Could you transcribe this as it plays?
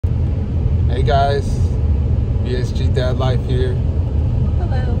Hey guys, BSG Dad Life here.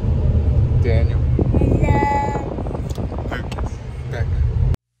 Hello. Daniel. Hello. Lucas. Becca.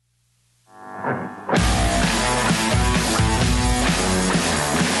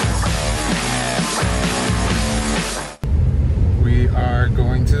 We are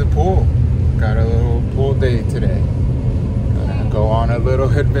going to the pool. Got a little pool day today. Gonna go on a little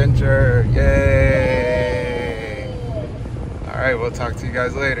adventure. Yay! Alright, we'll talk to you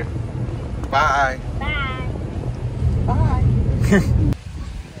guys later. Bye. Bye. Bye.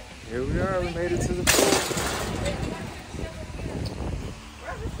 Here we are, we made it to the pool.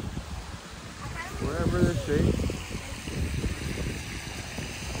 Wherever the shape.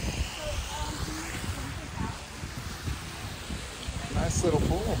 Nice little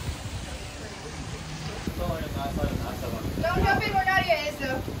pool. Don't jump in where Nadia is,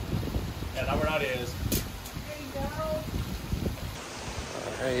 though. Yeah, not where Nadia is. There you go.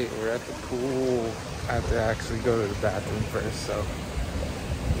 Alright, we're at the pool. I have to actually go to the bathroom first, so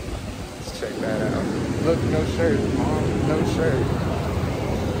let's check that out. Look, no shirt, Mom, no shirt.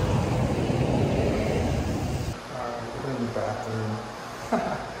 Alright, we're in the bathroom.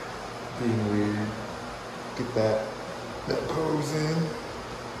 Being weird. Get that pose in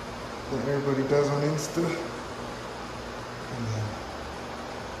that everybody does on Insta. And then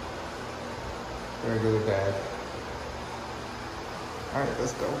regular bag. Alright,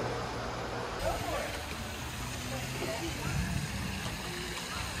 let's go.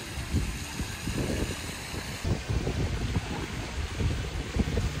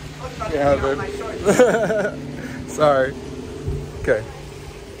 Yeah, babe. Sorry. Okay.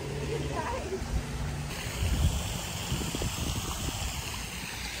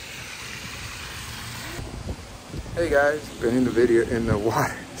 Hey guys, been in the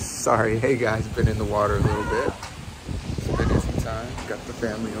water. Sorry, hey guys, been in the water a little bit. Spending some time. Got the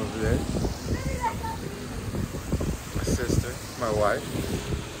family over there. My sister, my wife,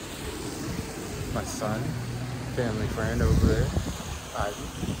 my son, family friend over there, Ivy.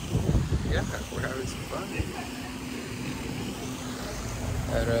 Yeah, we're having some fun.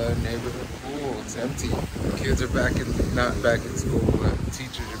 At a neighborhood pool, it's empty. The kids are not back in school, but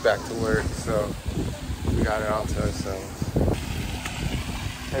teachers are back to work, so we got it all to ourselves.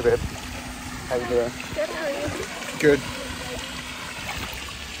 Hey babe, how you doing? Good, how are you? Good.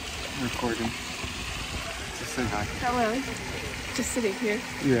 Recording. Just say hi. Hello. Just sitting here.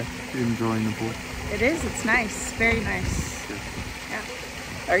 Yeah, enjoying the pool. It is. It's nice. Very nice. Good. Yeah.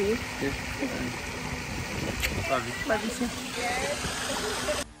 Are you? Yeah. Love you. Love you too.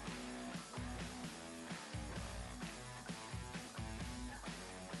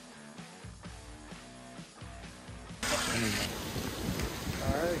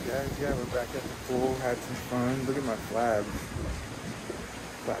 Alright guys, yeah, we're back at the pool, had some fun. Look at my flab.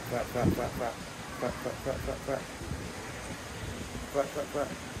 Flap, flap, flap, flap, flap. Flap, flap, flap, flap, flap. Flap, flap, flap.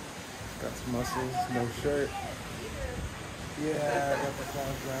 Got some muscles, no shirt. Yeah, I got the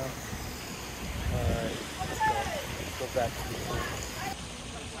flabs out. Alright, let's go. Let's go back to the pool.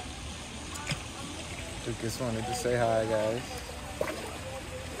 Lucas wanted to say hi, guys.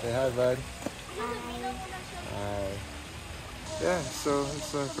 Say hi, bud. Hi. Yeah, so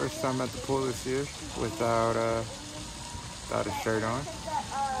it's our first time at the pool this year without a shirt on.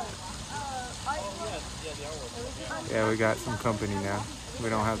 Yeah, we got some company now. We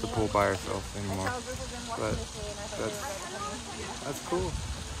don't have the pool by ourselves anymore. But that's cool.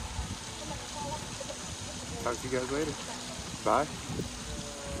 Talk to you guys later. Bye.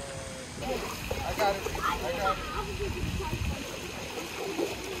 I got it.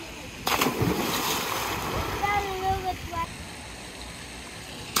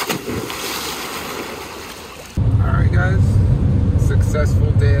 Alright guys,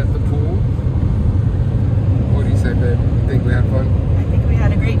 successful day at the pool. What do you say, babe? You think we had fun? I think we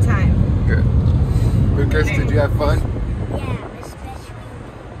had a great time. Good. Lucas, did you have fun? Yeah,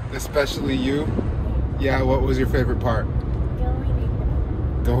 Especially you? Yeah, what was your favorite part?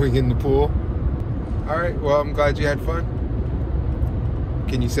 going Going in the pool? Alright, well I'm glad you had fun.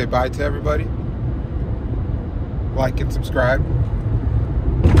 Can you say bye to everybody? Like and subscribe.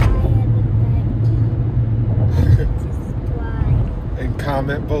 And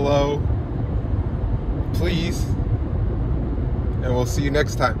comment below, please. And we'll see you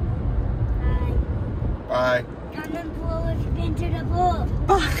next time. Bye. Comment below if you've been to the pool.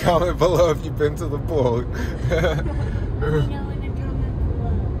 Comment below if you've been to the pool. Let me know in the comment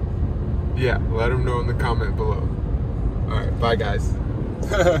below. Yeah, let them know in the comment below. Alright, bye guys.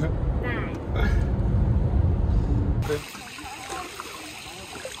 Bye. Good.